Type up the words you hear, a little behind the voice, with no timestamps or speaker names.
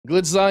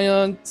Glitch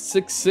Zion,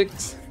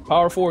 6'6",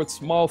 power forward,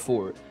 small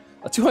forward.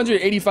 A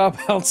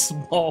 285-pound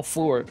small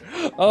forward.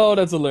 Oh,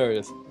 that's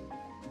hilarious.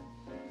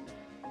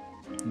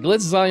 Glitch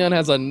Zion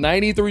has a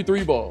 93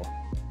 3 ball.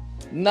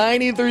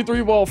 93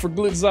 3 ball for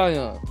Glitch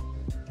Zion.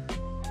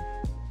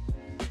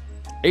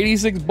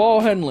 86 ball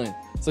handling.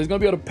 So he's going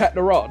to be able to pat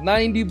the rock.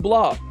 90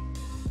 block.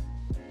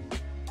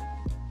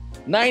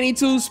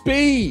 92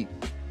 speed.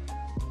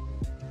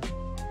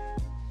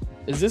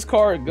 Is this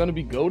card going to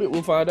be goated?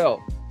 We'll find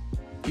out.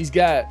 He's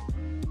got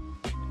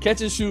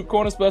catch and shoot,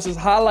 corner specialist,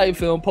 highlight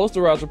film,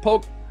 posterizer,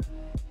 poke,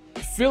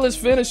 fearless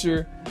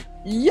finisher.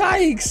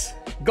 Yikes!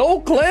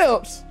 Gold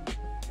clamps.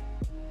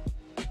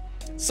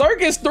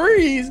 Circus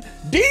threes,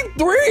 deep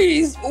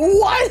threes.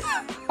 What?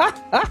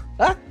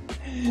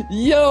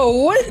 Yo,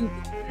 what?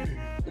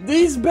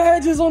 These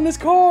badges on this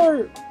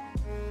card.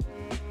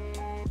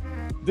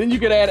 Then you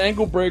can add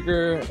ankle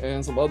breaker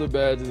and some other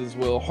badges as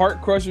well.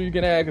 Heart crusher you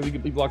can add because he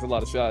blocks a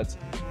lot of shots.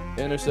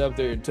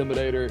 Interceptor,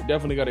 intimidator.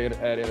 Definitely got to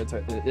add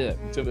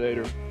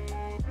intimidator.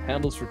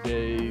 Handles for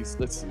days.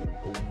 Let's see.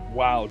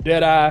 Wow,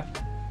 Deadeye.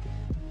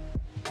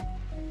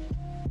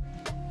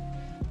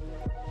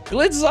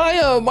 Glitch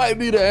Zion might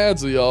be the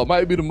answer, y'all.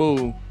 Might be the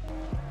move.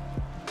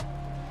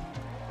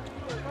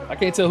 I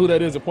can't tell who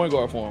that is at point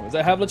guard for him. Is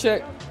that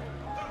Havlicek?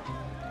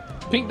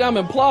 Pink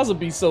Diamond Plaza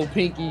be so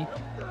pinky.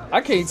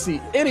 I can't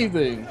see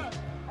anything.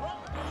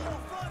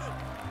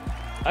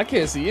 I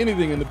can't see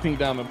anything in the Pink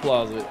Diamond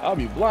Plaza. I'll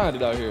be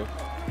blinded out here.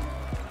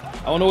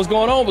 I don't know what's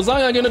going on, but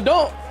Zion getting a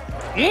dunk.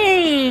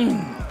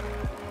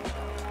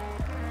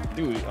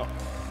 Dude,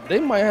 they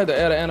might have to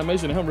add an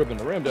animation of him ripping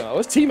the rim down. Oh,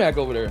 it's T-Mac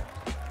over there.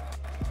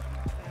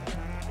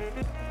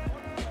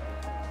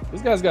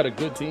 This guy's got a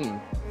good team.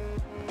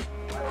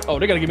 Oh,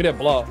 they gotta give me that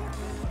block.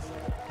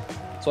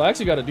 So I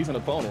actually got a decent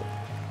opponent.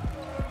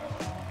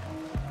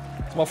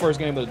 It's my first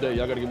game of the day.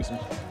 Y'all gotta give me some.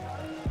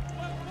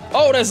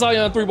 Oh, that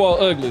Zion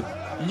 3-ball ugly.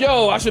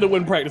 Yo, I should have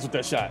went and practice with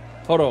that shot.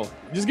 Hold on.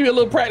 Just give me a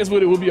little practice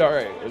with it. We'll be all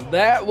right.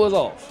 That was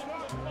off.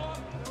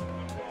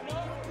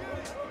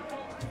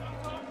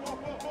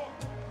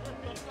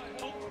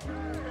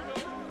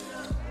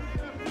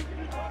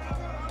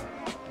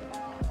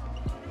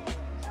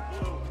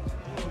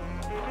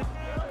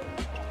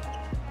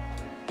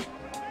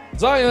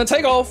 Zion,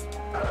 take off.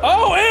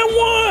 Oh,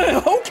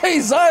 and one. Okay,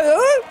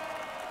 Zion.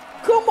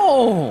 Come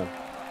on.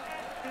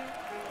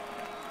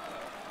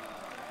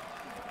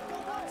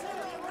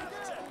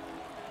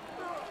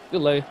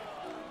 Delay.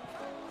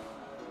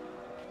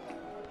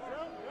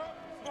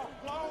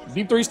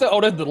 Deep three step.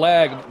 Oh, that's the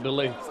lag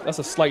delay. That's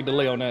a slight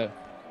delay on that.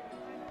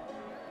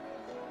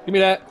 Give me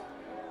that.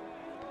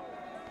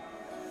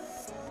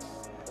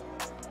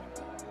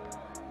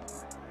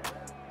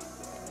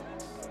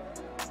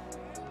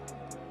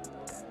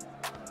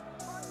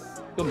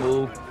 Good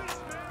move.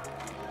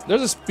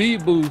 There's a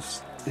speed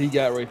boost he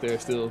got right there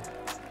still.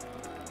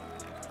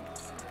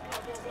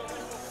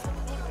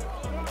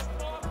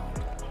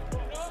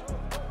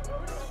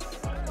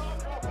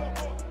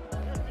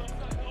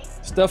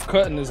 Steph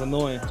cutting is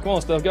annoying. Come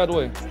on, Steph, get out the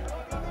way.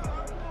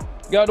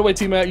 Get out the way,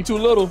 T-Mac. You too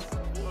little.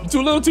 You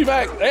too little,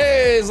 T-Mac.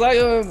 Hey,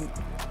 Zion.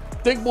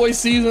 Thick boy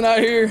season out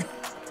here.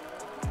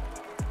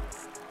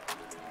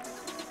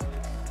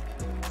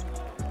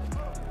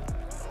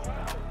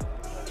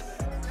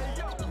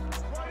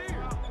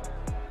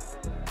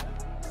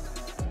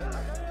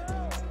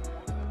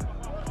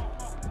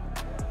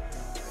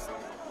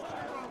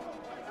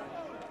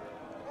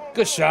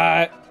 Good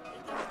shot.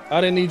 I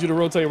didn't need you to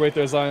rotate right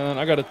there, Zion.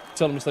 I gotta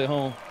tell him to stay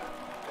home.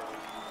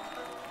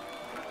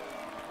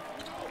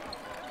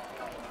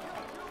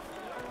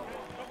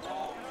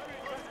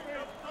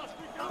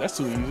 That's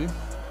too easy.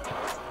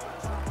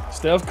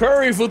 Steph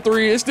Curry for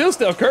three. It's still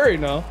Steph Curry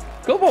now.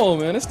 Come on,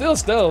 man. It's still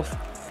Steph.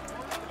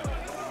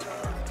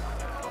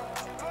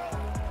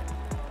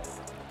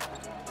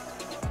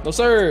 No,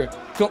 sir.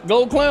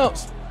 Gold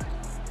clamps.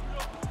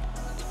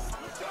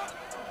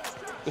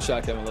 Good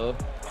shot, Kevin Love.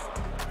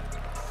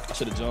 I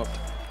should have jumped.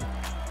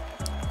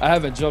 I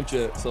haven't jumped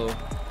yet, so.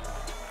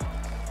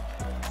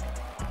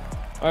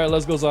 All right,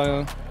 let's go,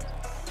 Zion.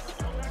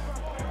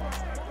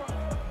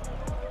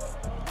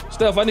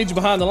 Steph, I need you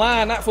behind the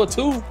line, not for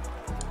two. All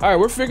right,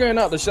 we're figuring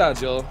out the shots,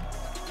 y'all.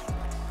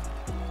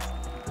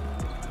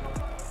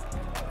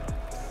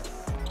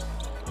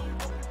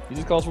 He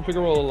just calls for pick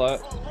and roll a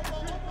lot.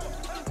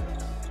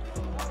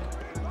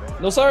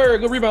 No, sir.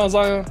 Good rebound,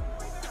 Zion.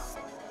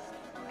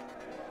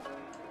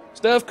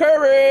 Steph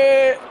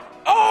Curry.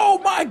 Oh,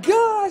 my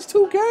gosh,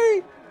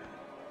 2K.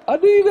 I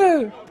need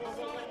that.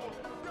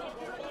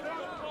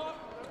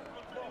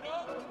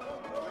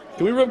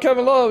 Can we rip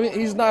Kevin Love?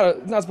 He's not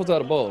supposed to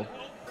have the ball.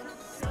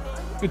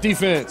 Good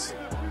defense.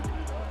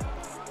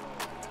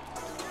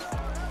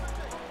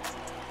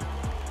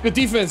 Good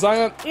defense,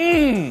 Zion.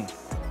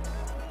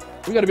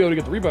 We got to be able to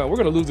get the rebound. We're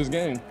going to lose this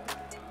game.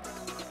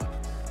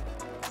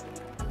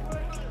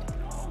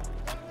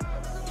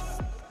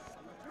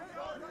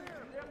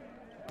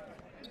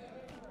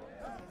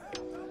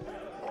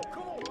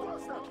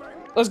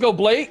 Let's go,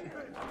 Blake.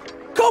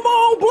 Come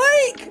on,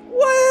 Blake.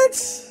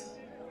 What?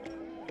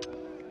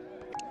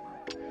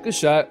 Good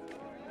shot.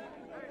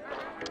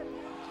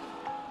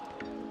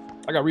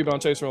 I got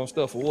rebound chaser on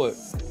stuff for what?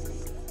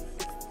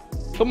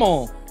 Come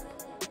on.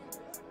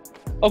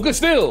 Oh, good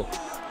steal.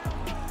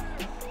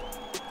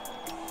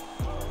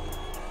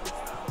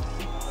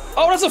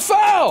 Oh, that's a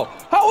foul.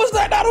 How is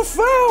that not a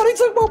foul? He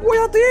took my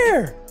boy out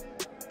there.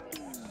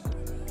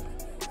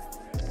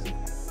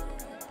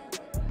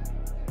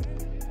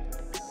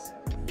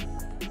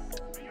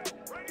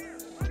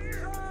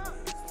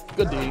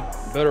 Good D.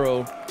 Better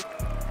O.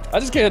 I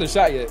just can't hit a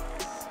shot yet.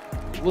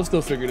 We'll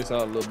still figure this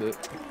out a little bit.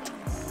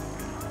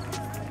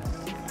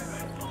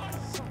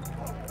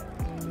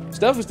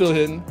 Steph is still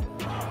hitting.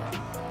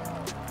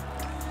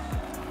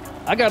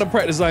 I gotta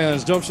practice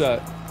Zion's jump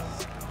shot.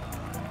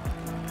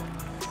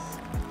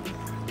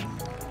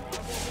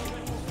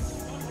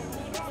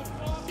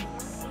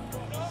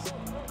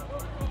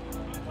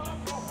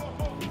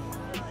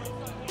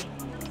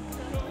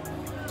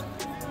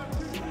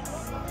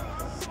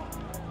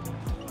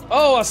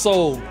 Oh, I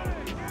sold.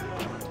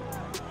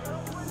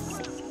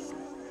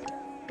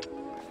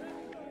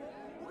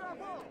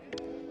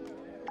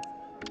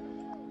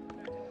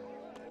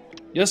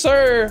 Yes,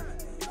 sir.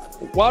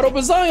 Wide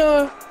open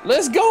Zion.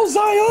 Let's go,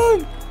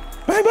 Zion.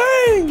 Bang,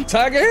 bang.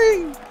 Tie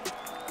game.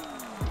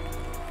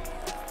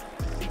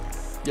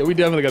 Yeah, we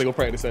definitely got to go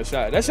practice that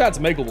shot. That shot's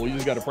makeable. You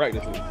just got to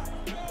practice it.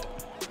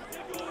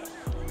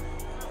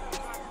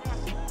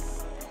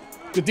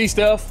 Good D,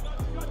 Steph.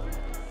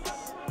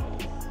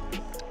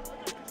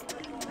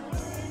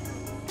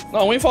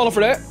 No, we ain't falling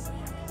for that.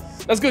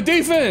 That's good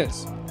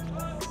defense.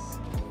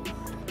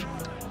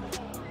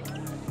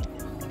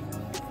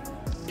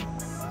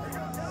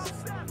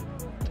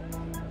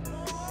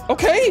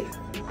 Okay.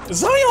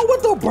 Zion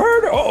with the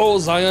bird. Uh-oh,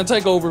 Zion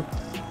take over.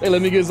 Hey,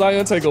 let me get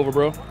Zion take over,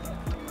 bro.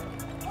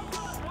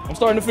 I'm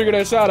starting to figure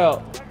that shot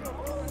out.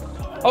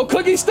 Oh,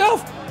 Cookie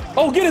Steph.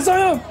 Oh, get it,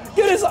 Zion.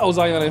 Get it. Oh,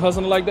 Zion ain't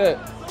hustling like that.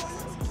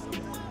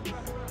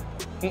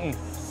 Mm-mm.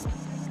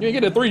 You ain't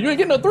getting a three. You ain't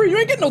getting no three. You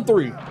ain't getting no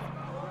three.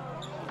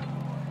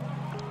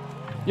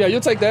 Yeah,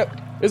 you'll take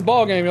that. It's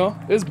ball game, y'all.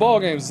 It's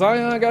ball game.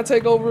 Zion got to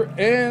take over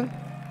and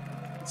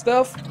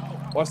Steph.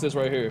 Watch this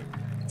right here.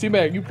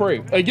 T-Mac, you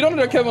pray. Hey, get under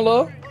there, Kevin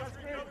Love.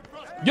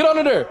 Get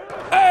under there.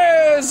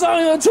 Hey,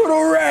 Zion to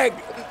the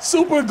rack.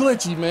 Super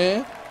glitchy,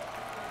 man.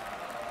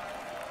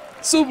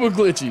 Super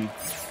glitchy.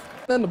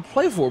 Nothing to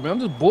play for, man. I'm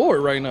just bored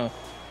right now.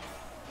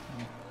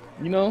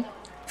 You know?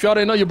 If y'all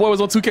didn't know your boy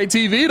was on 2K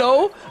TV,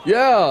 though.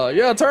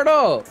 Yeah, turn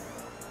up.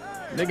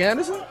 Nick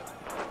Anderson?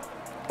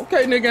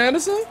 Okay, Nick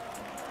Anderson.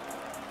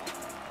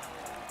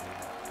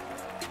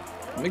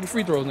 Make your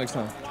free throws next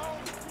time.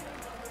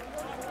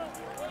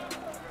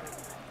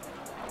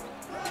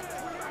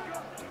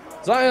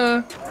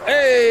 Zion.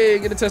 Hey,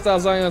 get to test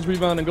out Zion's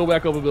rebound and go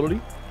back up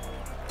ability.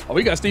 Oh,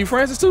 we got Steve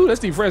Francis too?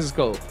 That's Steve Francis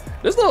code.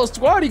 This little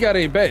squad he got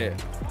ain't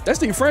bad. That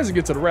Steve Francis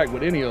get to the rack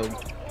with any of them.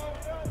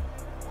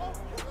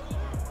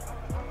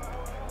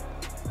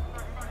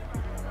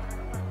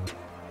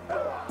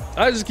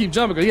 I just keep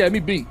jumping because he had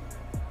me beat.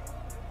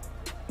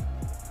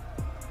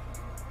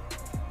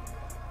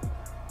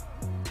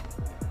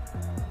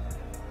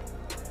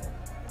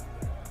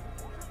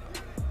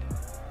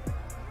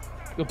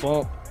 Good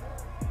bump.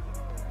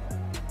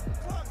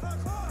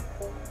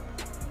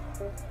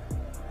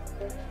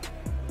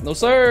 No,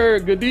 sir.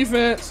 Good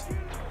defense.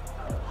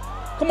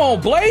 Come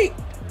on, Blake.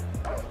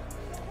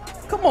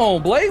 Come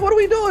on, Blake. What are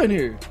we doing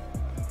here?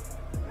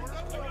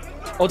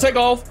 Oh, take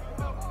off.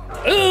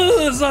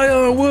 Ugh,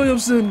 Zion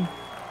Williamson.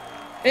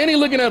 And he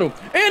looking at him.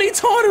 And he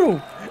taunted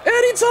him.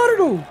 And he taunted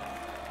him.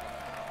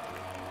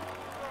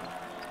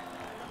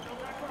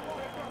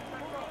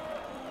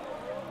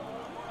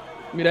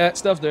 Give me that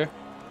stuff there.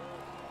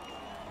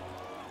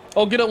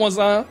 Oh, get up one,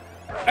 Zion.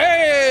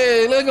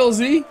 Hey, let's go,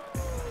 Z.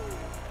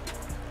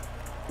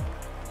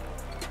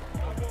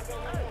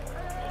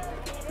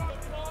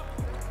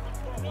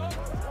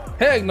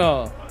 Heck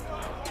no.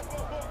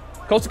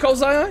 Coast to coast,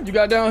 Zion. You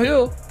got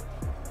downhill.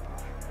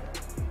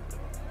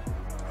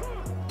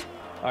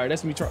 All right,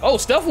 that's me trying. Oh,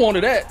 Steph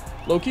wanted that.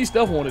 Low key,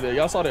 Steph wanted that.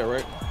 Y'all saw that,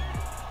 right?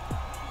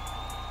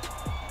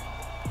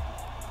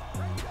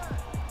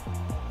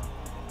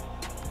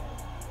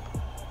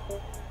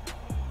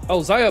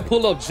 Oh, Zion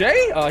pull up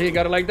Jay? Oh, he ain't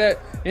got it like that.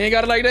 He ain't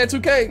got it like that,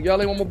 2K.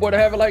 Y'all ain't want my boy to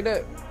have it like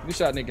that. Good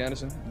shot, Nick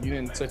Anderson. You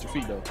didn't touch your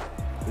feet, though.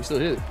 You still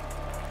hit.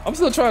 I'm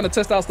still trying to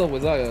test out stuff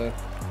with Zion.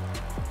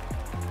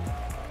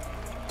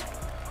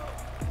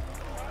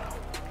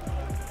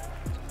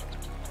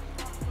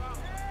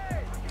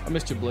 I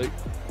missed you, Blake.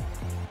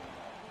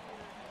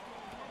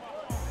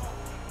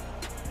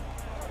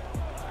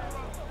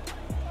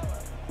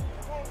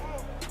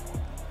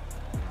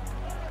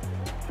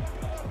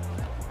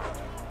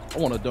 I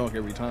want to dunk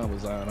every time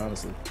with Zion,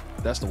 honestly.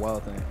 That's the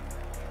wild thing.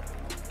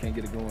 Can't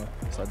get it going,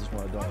 so I just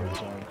want to dunk every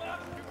time.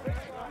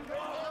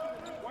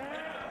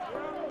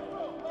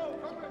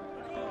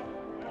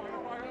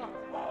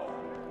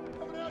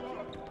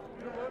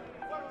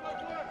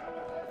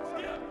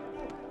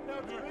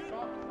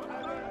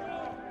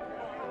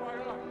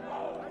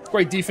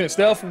 Great defense,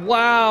 Steph.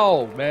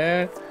 Wow,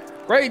 man.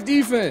 Great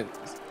defense.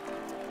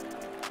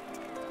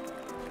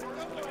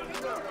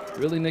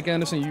 Really, Nick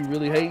Anderson, you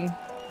really hating?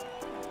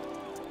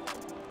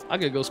 I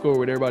could go score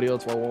with everybody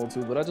else if I want to,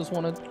 but I just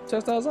want to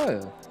test out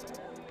Zion.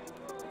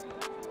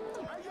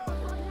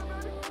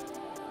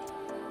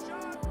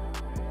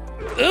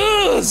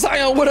 Ugh,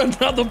 Zion with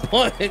another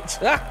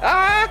punch.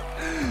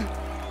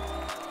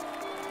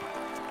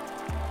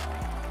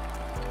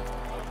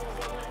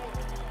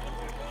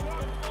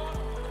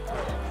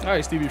 All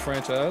right, Stevie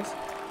franchise.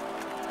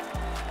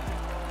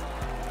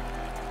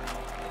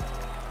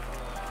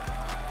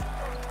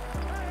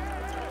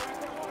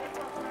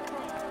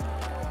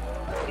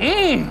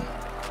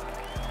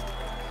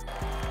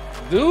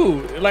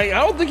 Dude, like, I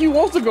don't think he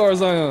wants to guard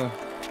Zion.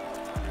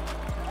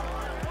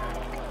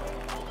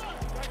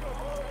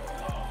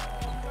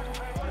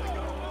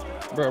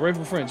 Bro,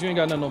 Rayful French, you ain't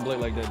got nothing on Blake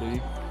like that, do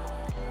you?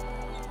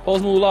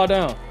 Post move law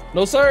down.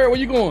 No, sir, where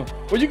you going?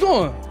 Where you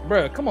going?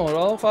 Bro, come on,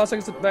 all 5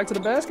 seconds back to the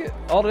basket?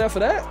 All of that for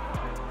that?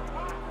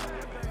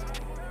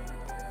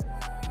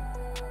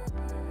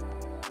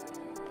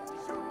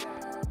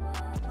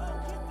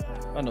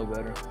 I know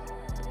better.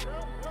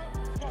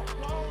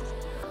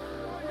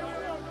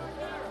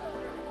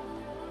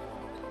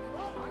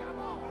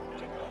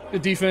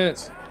 Good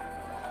defense.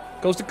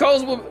 Coast to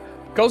coast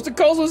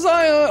with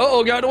Zion.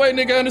 Uh-oh, got away,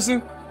 Nick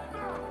Anderson.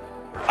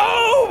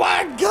 Oh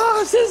my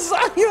gosh, this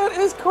Zion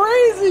is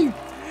crazy.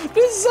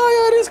 This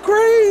Zion is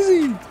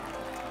crazy.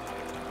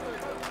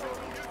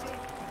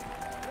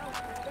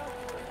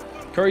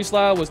 Curry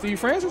slide with Steve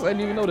Francis? I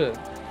didn't even know that.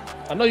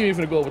 I know you ain't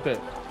finna go up with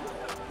that.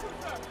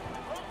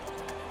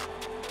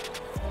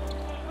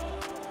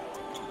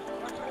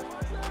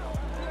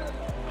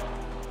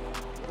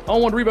 I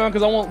don't want to rebound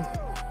because I want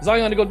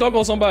Zion to go dunk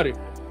on somebody.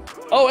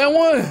 Oh, and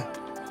one.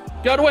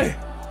 Got away.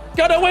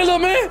 Got that way, little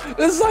man.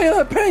 This is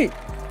Zion paint.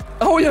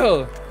 Oh,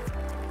 yeah.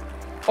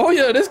 Oh,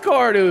 yeah, this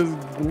card is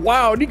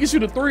wow. He can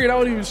shoot a three, and I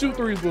don't even shoot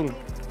threes with him.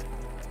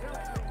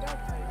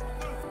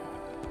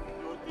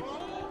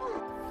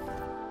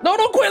 No,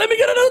 don't quit. Let me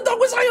get another dunk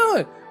with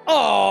Zion.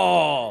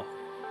 Oh.